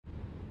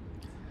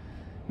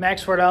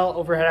Max Wardell,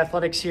 Overhead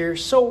Athletics here.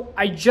 So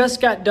I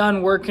just got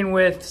done working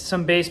with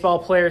some baseball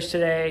players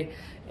today,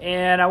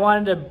 and I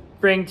wanted to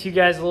bring to you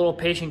guys a little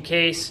patient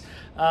case.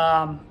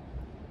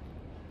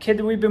 Kid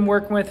that we've been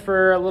working with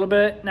for a little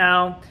bit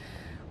now.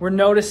 We're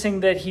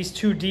noticing that he's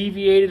too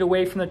deviated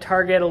away from the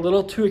target, a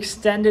little too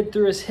extended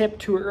through his hip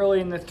too early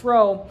in the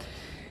throw.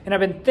 And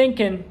I've been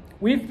thinking,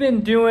 we've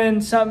been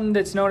doing something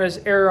that's known as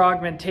error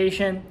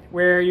augmentation,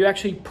 where you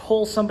actually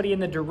pull somebody in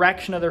the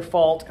direction of their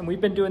fault, and we've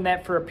been doing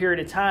that for a period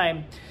of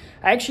time.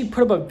 I actually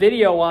put up a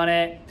video on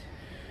it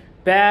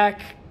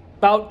back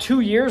about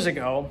 2 years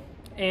ago,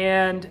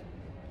 and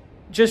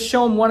just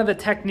showing one of the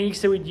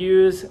techniques that we'd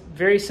use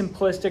very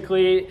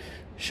simplistically,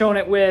 showing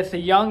it with a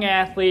young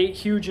athlete,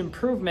 huge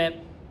improvement.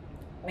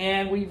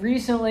 And we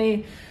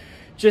recently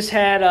just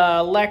had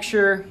a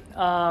lecture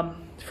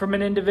from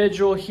an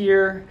individual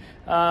here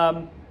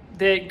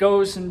that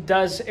goes and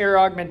does error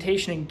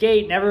augmentation and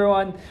gait, and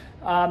everyone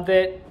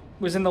that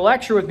was in the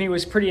lecture with me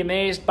was pretty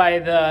amazed by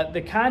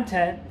the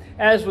content,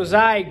 as was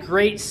I.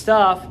 Great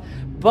stuff,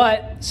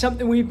 but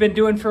something we've been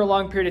doing for a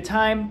long period of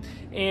time,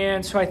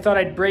 and so I thought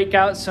I'd break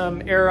out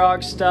some error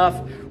aug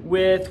stuff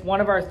with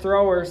one of our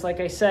throwers, like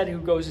I said, who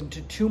goes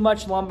into too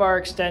much lumbar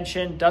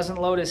extension, doesn't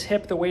load his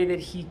hip the way that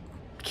he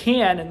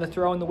can in the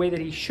throw and the way that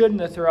he should in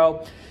the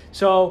throw.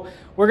 So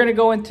we're going to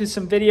go into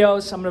some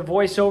videos. I'm going to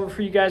voice over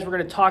for you guys. We're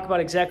going to talk about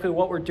exactly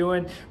what we're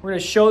doing. We're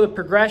going to show the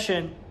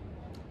progression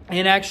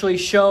and actually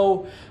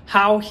show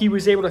how he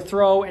was able to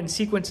throw and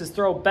sequence his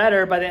throw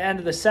better by the end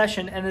of the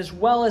session, and as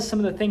well as some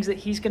of the things that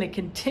he's going to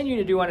continue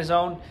to do on his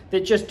own,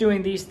 that just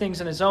doing these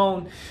things on his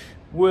own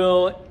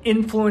will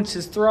influence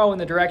his throw in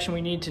the direction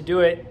we need to do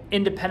it,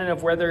 independent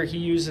of whether he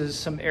uses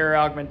some error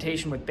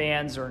augmentation with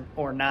bands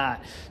or not.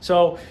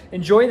 So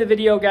enjoy the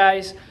video,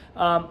 guys.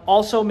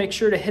 Also, make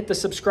sure to hit the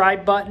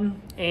subscribe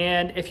button,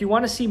 and if you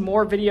want to see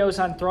more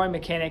videos on throwing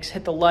mechanics,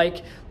 hit the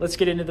like. Let's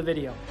get into the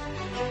video.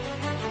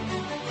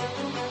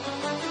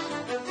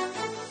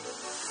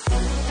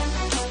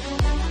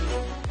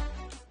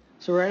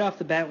 So right off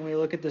the bat, when we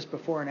look at this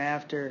before and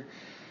after,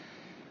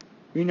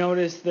 we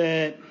notice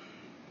that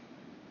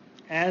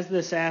as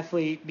this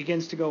athlete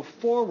begins to go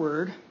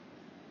forward,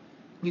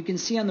 you can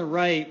see on the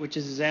right, which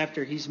is his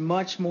after, he's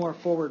much more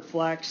forward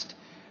flexed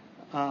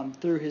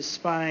through his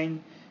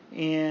spine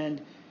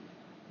and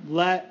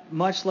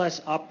much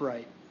less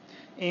upright.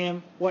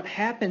 And what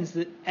happens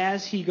that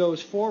as he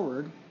goes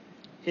forward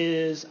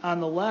is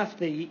on the left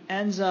that he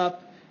ends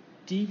up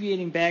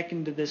deviating back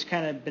into this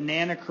kind of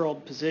banana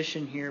curled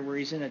position here where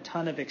he's in a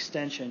ton of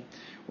extension.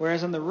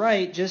 Whereas on the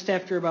right, just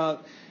after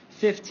about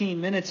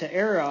 15 minutes of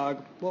error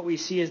aug, what we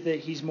see is that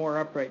he's more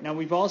upright. Now,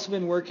 we've also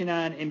been working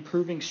on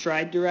improving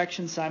stride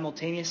direction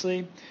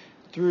simultaneously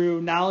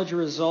through knowledge of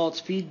results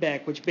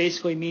feedback, which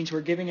basically means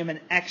we're giving him an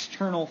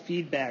external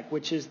feedback,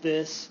 which is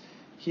this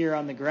here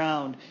on the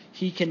ground.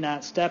 He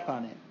cannot step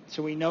on it.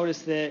 So we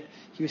noticed that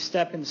he was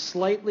stepping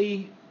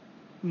slightly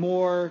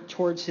more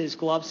towards his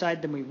glove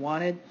side than we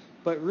wanted,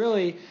 but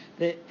really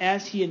that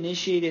as he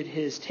initiated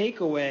his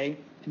takeaway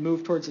and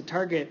moved towards the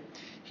target,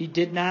 he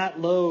did not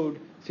load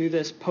through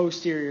this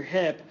posterior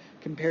hip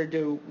compared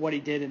to what he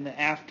did in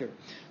the after.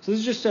 So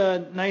this is just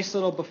a nice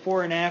little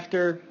before and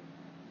after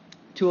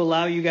to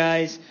allow you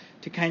guys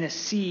to kind of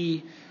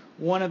see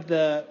one of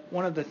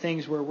the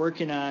things we're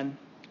working on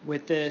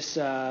with this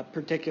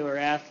particular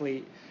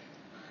athlete,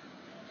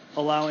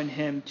 allowing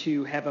him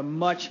to have a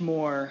much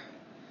more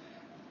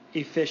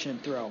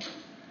efficient throw.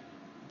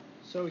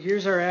 So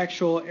here's our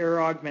actual error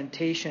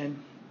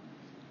augmentation,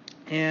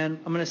 and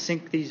I'm going to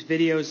sync these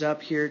videos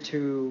up here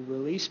to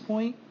release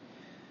point,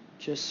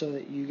 just so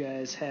that you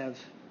guys have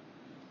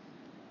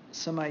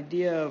some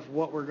idea of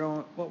what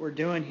we're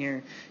doing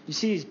here. You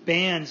see these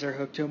bands are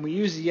hooked to him. We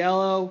used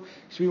yellow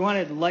because we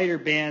wanted lighter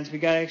bands. We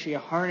got actually a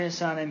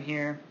harness on him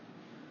here.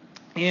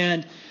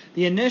 And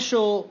the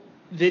initial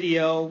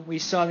video, we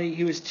saw that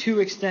he was too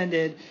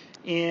extended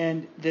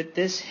and that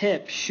this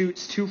hip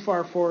shoots too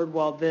far forward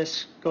while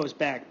this goes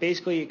back.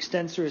 Basically, he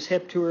extends through his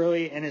hip too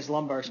early and his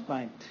lumbar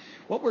spine.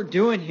 What we're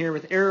doing here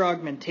with error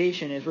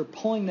augmentation is we're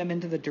pulling them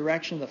into the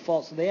direction of the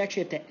fault, so they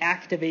actually have to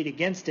activate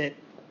against it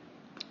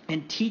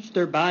and teach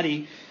their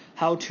body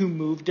how to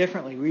move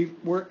differently.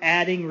 We're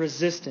adding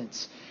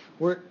resistance.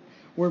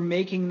 We're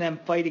making them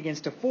fight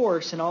against a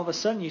force, and all of a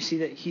sudden you see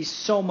that he's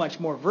so much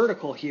more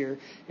vertical here.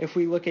 If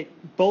we look at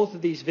both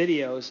of these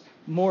videos,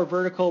 more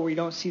vertical, we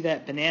don't see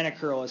that banana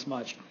curl as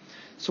much.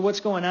 So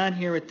what's going on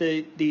here with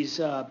these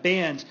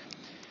bands?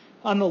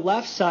 On the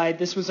left side,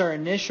 this was our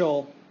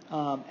initial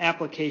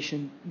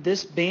application.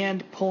 This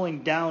band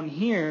pulling down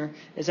here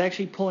is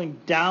actually pulling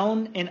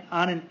down and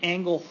on an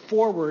angle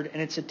forward,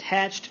 and it's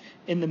attached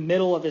in the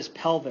middle of his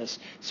pelvis.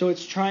 So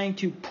it's trying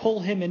to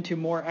pull him into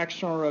more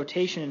external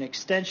rotation and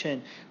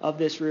extension of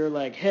this rear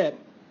leg hip.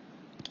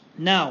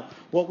 Now,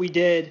 what we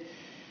did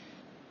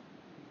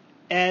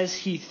as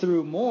he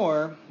threw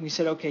more, we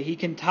said, okay, he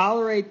can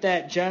tolerate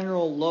that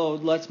general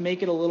load. Let's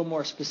make it a little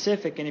more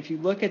specific. And if you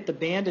look at the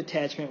band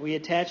attachment, we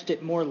attached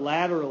it more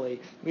laterally.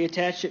 We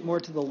attached it more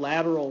to the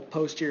lateral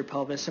posterior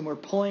pelvis, and we're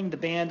pulling the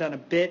band on a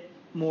bit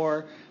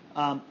more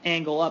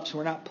angle up, so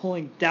we're not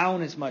pulling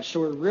down as much. So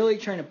we're really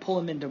trying to pull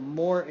him into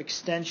more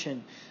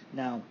extension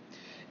now.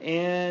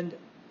 And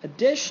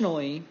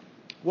additionally,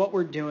 what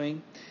we're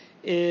doing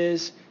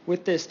is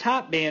with this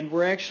top band,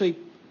 we're actually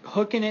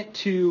hooking it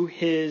to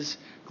his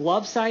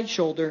glove side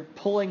shoulder,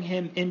 pulling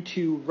him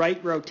into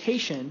right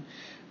rotation,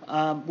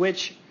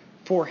 which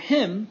for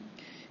him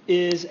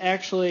is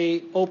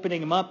actually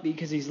opening him up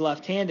because he's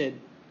left-handed.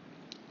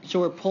 So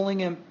we're pulling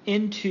him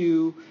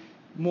into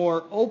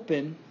more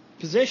open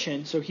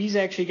position, so he's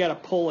actually got to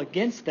pull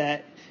against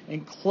that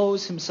and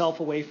close himself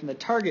away from the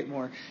target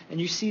more.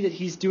 And you see that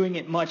he's doing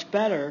it much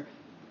better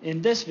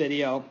in this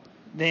video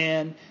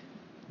than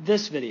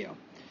this video.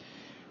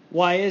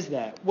 Why is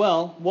that?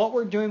 Well, what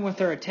we're doing with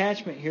our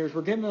attachment here is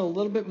we're giving it a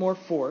little bit more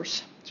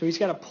force. So he's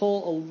got to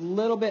pull a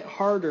little bit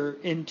harder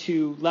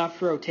into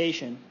left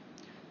rotation,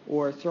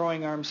 or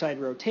throwing arm side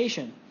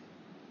rotation,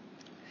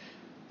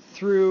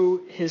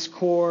 through his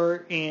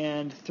core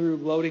and through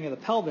loading of the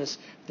pelvis.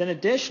 Then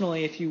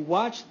additionally, if you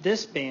watch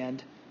this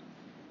band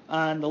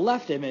on the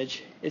left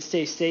image, it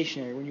stays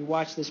stationary. When you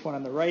watch this one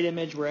on the right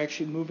image, we're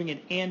actually moving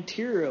it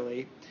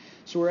anteriorly.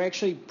 So we're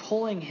actually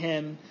pulling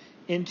him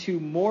into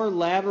more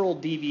lateral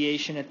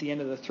deviation at the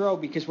end of the throw,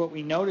 because what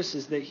we notice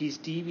is that he's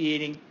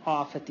deviating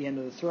off at the end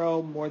of the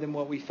throw more than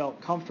what we felt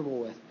comfortable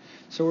with.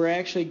 So we're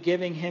actually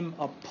giving him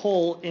a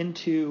pull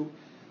into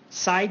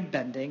side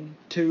bending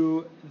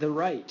to the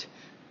right,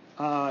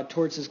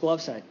 towards his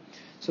glove side.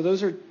 So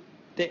those are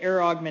the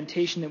air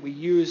augmentation that we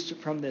used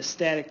from this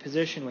static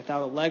position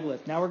without a leg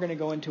lift. Now we're going to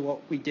go into what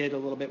we did a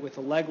little bit with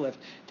a leg lift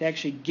to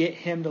actually get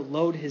him to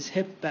load his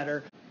hip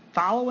better.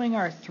 Following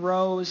our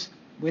throws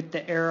with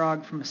the air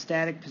aug from a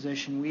static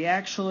position, we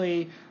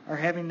actually are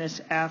having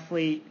this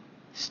athlete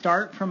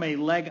start from a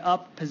leg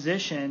up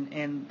position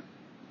and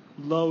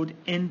load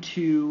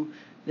into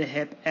the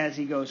hip as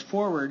he goes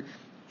forward,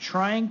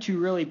 trying to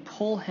really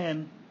pull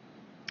him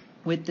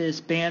with this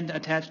band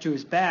attached to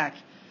his back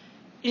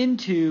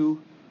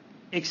into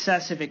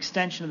excessive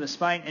extension of the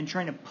spine, and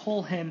trying to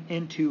pull him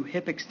into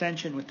hip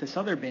extension with this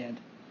other band.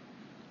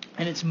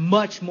 And it's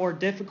much more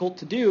difficult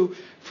to do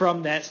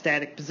from that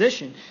static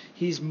position.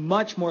 He's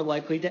much more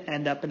likely to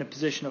end up in a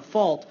position of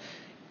fault.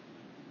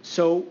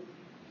 So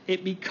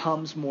it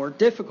becomes more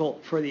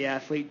difficult for the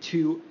athlete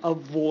to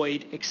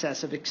avoid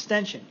excessive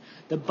extension.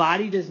 The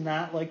body does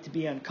not like to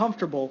be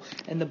uncomfortable,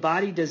 and the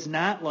body does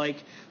not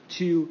like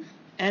to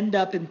end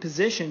up in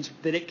positions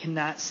that it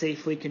cannot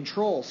safely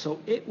control. So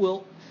it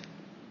will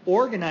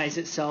organize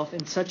itself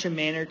in such a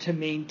manner to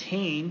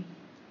maintain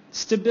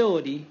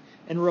stability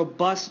and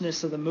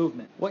robustness of the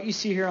movement. What you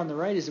see here on the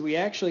right is that we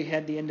actually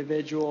had the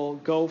individual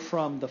go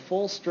from the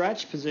full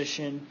stretch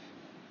position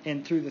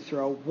and through the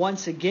throw,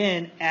 once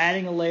again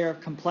adding a layer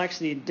of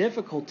complexity and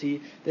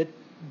difficulty that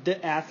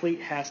the athlete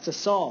has to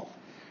solve.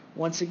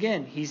 Once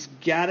again, he's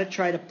got to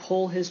try to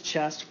pull his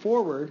chest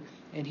forward,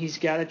 and he's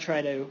got to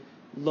try to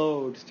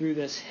load through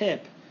this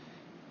hip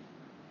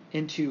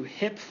into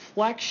hip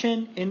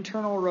flexion,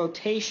 internal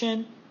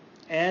rotation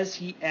as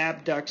he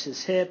abducts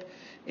his hip,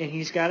 and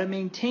he's got to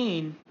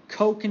maintain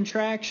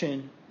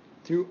co-contraction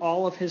through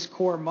all of his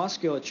core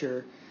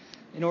musculature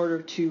in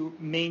order to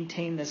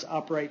maintain this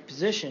upright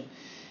position.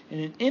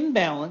 And an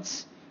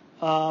imbalance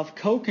of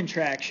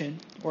co-contraction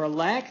or a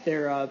lack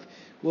thereof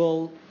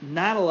will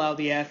not allow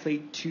the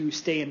athlete to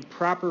stay in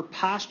proper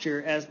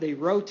posture as they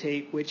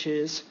rotate, which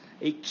is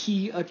a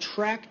key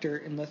attractor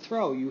in the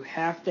throw. You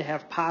have to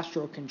have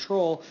postural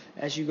control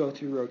as you go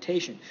through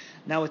rotation.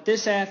 Now with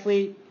this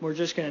athlete, we're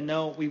just going to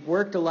know we've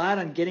worked a lot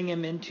on getting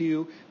him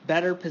into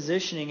better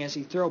positioning as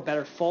he throws,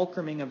 better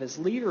fulcruming of his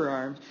leader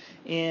arms,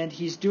 and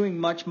he's doing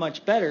much,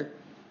 much better.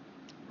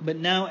 But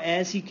now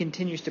as he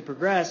continues to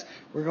progress,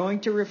 we're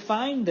going to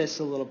refine this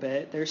a little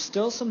bit. There's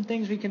still some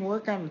things we can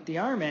work on with the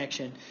arm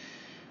action,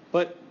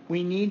 but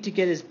we need to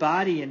get his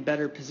body in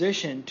better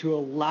position to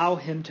allow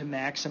him to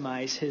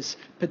maximize his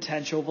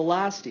potential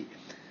velocity.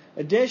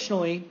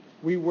 Additionally,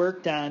 we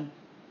worked on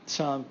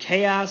some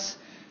chaos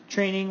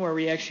training where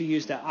we actually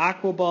used the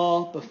aqua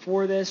ball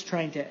before this,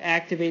 trying to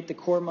activate the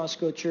core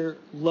musculature,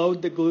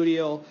 load the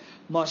gluteal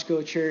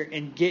musculature,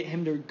 and get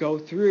him to go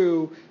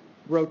through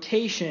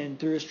rotation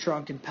through his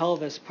trunk and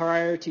pelvis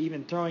prior to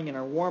even throwing in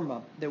our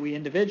warm-up that we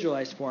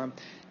individualized for him.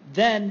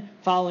 Then,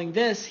 following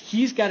this,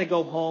 he's got to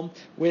go home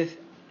with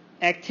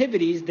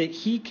activities that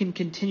he can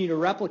continue to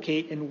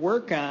replicate and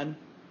work on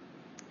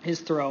his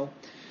throw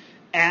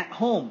at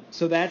home.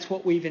 So that's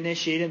what we've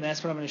initiated, and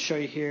that's what I'm going to show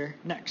you here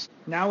next.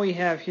 Now we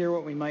have here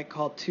what we might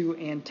call two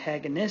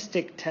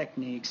antagonistic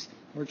techniques.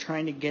 We're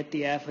trying to get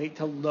the athlete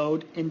to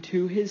load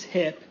into his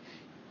hip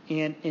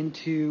and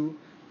into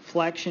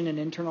flexion and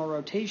internal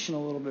rotation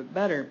a little bit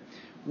better.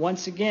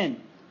 Once again,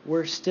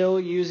 we're still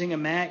using a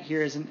mat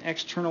here as an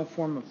external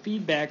form of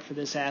feedback for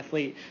this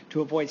athlete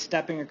to avoid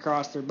stepping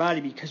across their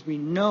body, because we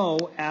know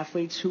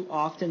athletes who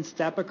often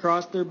step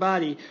across their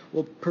body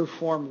will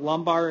perform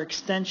lumbar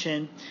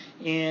extension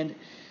and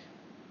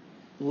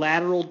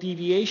lateral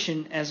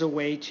deviation as a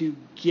way to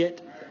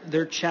get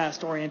their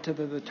chest oriented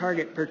to the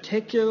target,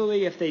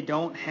 particularly if they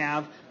don't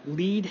have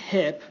lead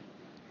hip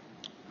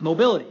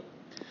mobility.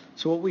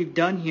 So what we've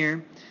done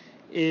here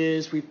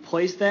is we've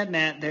placed that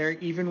mat there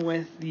even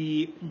with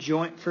the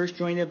first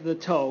joint of the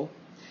toe,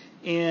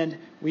 and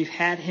we've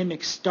had him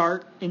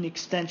start in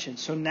extension.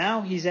 So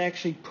now he's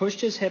actually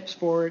pushed his hips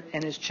forward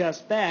and his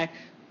chest back,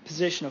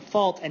 position of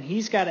fault, and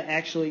he's got to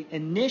actually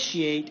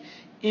initiate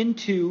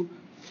into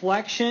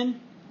flexion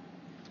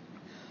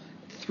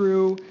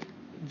through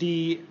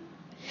the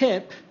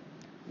hip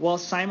while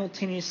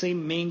simultaneously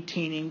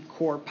maintaining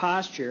core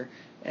posture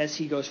as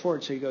he goes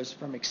forward. So he goes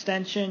from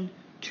extension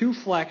to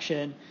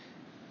flexion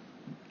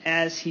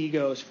as he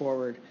goes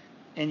forward.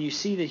 And you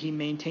see that he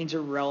maintains a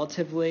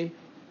relatively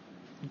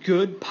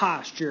good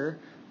posture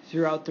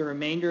throughout the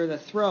remainder of the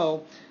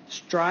throw.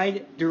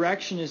 Stride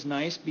direction is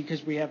nice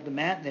because we have the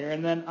mat there.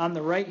 And then on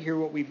the right here,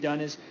 what we've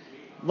done is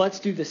let's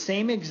do the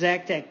same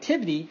exact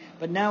activity,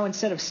 but now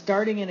instead of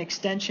starting in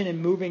extension and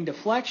moving to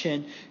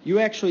flexion, you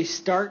actually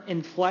start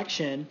in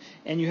flexion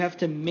and you have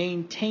to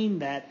maintain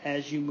that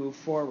as you move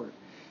forward.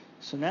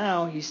 So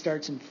now he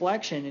starts in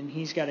flexion and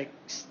he's got to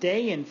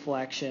stay in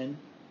flexion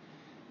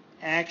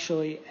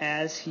actually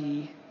as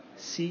he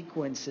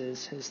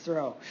sequences his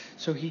throw.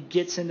 So he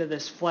gets into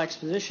this flex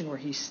position where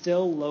he's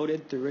still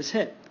loaded through his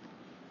hip.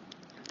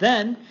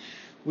 Then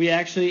we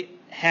actually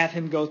have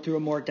him go through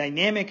a more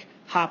dynamic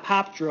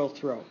hop-hop drill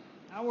throw.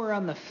 Now we're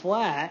on the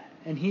flat,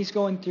 and he's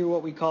going through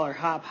what we call our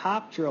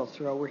hop-hop drill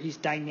throw, where he's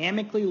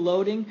dynamically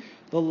loading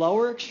the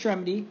lower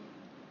extremity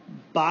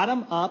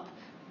bottom up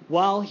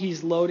while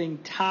he's loading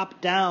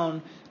top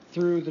down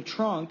through the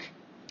trunk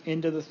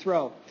into the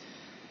throw.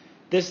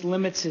 This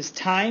limits his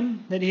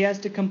time that he has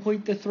to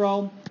complete the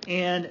throw,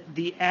 and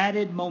the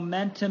added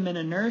momentum and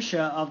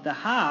inertia of the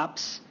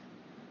hops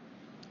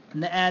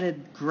and the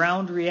added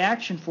ground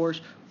reaction force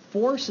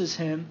forces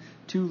him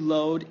to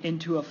load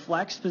into a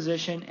flex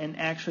position and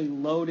actually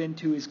load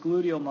into his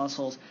gluteal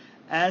muscles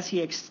as he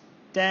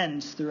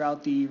extends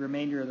throughout the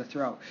remainder of the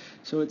throw.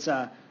 So it's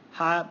a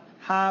hop,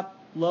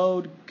 hop,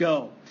 load,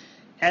 go.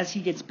 As he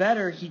gets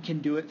better, he can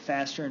do it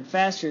faster and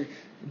faster.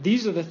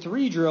 These are the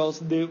 3 drills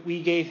that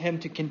we gave him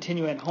to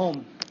continue at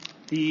home.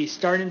 The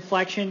start in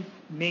flexion,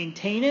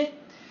 maintain it.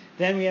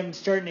 Then we have him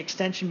start an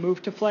extension,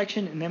 move to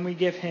flexion, and then we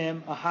give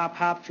him a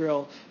hop-hop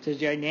drill to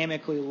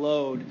dynamically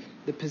load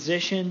the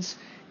positions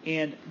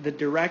and the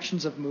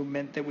directions of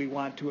movement that we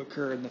want to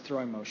occur in the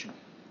throwing motion.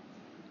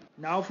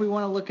 Now if we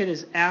want to look at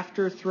his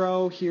after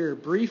throw here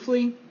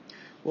briefly,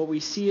 what we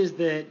see is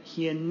that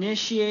he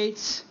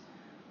initiates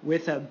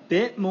with a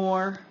bit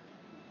more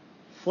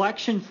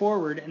flexion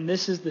forward, and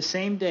this is the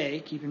same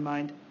day, keep in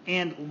mind,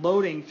 and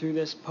loading through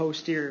this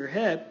posterior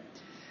hip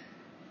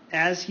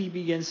as he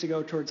begins to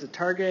go towards the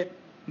target,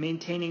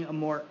 maintaining a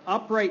more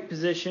upright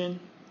position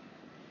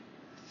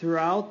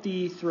throughout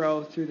the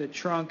throw through the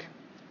trunk,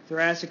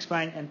 thoracic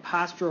spine, and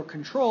postural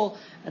control.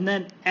 And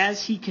then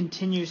as he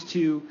continues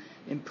to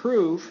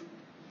improve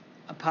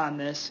upon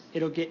this,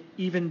 it'll get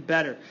even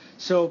better.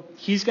 So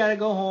he's got to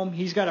go home.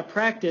 He's got to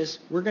practice.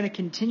 We're going to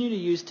continue to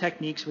use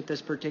techniques with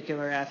this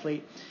particular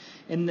athlete,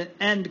 and the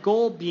end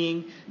goal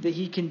being that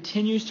he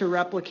continues to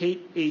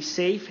replicate a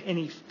safe and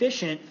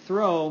efficient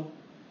throw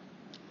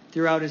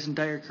throughout his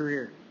entire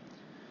career.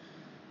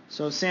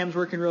 So Sam's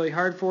working really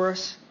hard for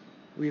us.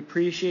 We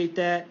appreciate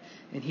that.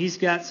 And he's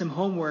got some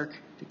homework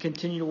to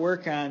continue to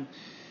work on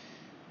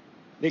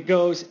that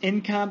goes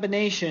in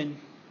combination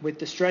with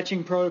the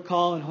stretching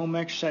protocol and home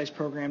exercise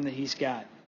program that he's got.